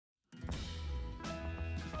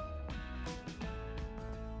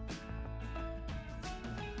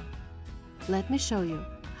Let me show you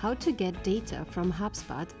how to get data from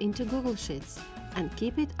HubSpot into Google Sheets and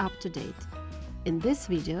keep it up to date. In this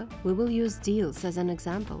video, we will use Deals as an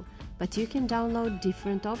example, but you can download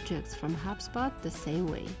different objects from HubSpot the same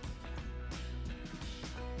way.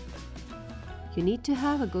 You need to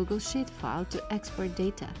have a Google Sheet file to export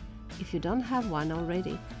data. If you don't have one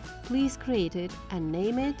already, please create it and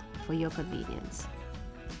name it for your convenience.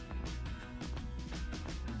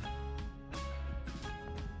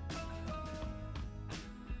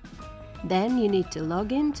 Then you need to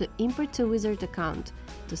log in to Import2Wizard account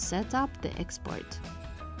to set up the export.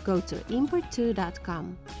 Go to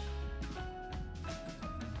import2.com.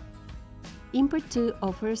 Import2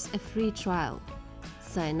 offers a free trial.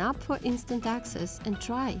 Sign up for instant access and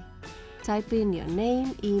try. Type in your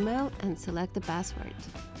name, email, and select the password.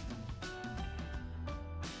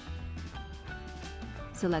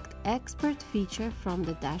 Select Export feature from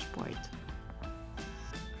the dashboard.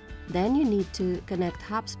 Then you need to connect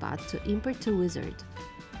HubSpot to Import2Wizard.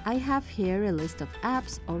 I have here a list of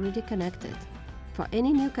apps already connected. For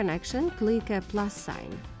any new connection, click a plus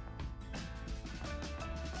sign.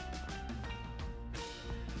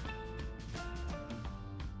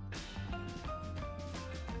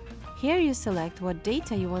 Here you select what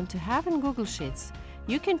data you want to have in Google Sheets.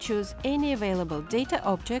 You can choose any available data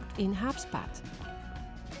object in HubSpot.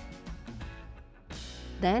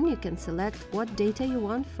 Then you can select what data you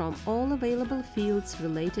want from all available fields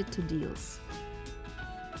related to deals.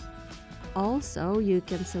 Also, you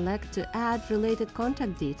can select to add related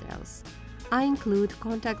contact details. I include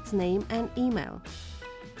contact's name and email.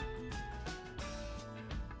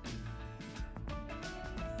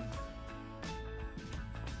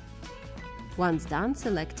 Once done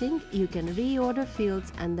selecting, you can reorder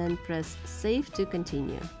fields and then press Save to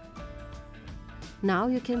continue. Now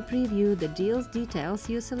you can preview the deals details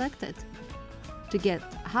you selected. To get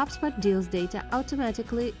HubSpot Deals data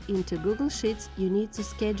automatically into Google Sheets, you need to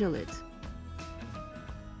schedule it.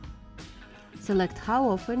 Select how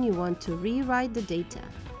often you want to rewrite the data,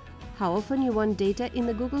 how often you want data in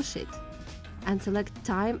the Google Sheet, and select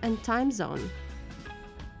time and time zone.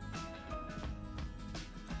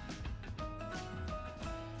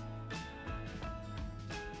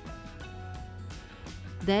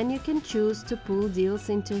 Then you can choose to pull deals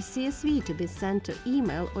into a CSV to be sent to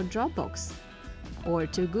email or Dropbox, or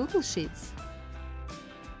to Google Sheets.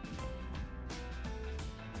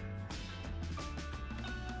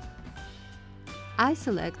 I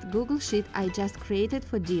select Google Sheet I just created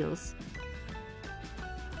for deals.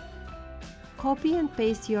 Copy and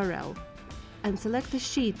paste URL, and select the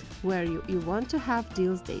sheet where you want to have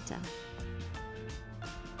deals data.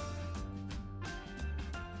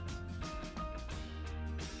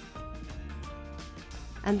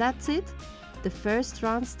 And that's it. The first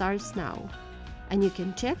run starts now, and you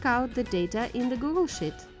can check out the data in the Google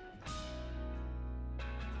Sheet.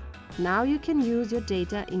 Now you can use your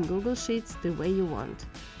data in Google Sheets the way you want.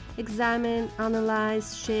 Examine,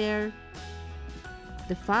 analyze, share.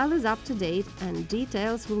 The file is up to date and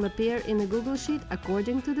details will appear in the Google Sheet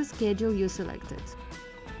according to the schedule you selected.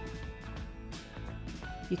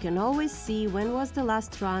 You can always see when was the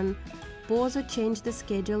last run, pause or change the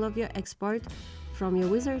schedule of your export from your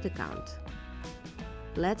Wizard account.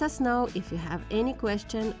 Let us know if you have any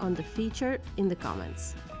question on the feature in the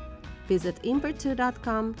comments. Visit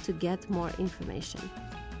import2.com to get more information.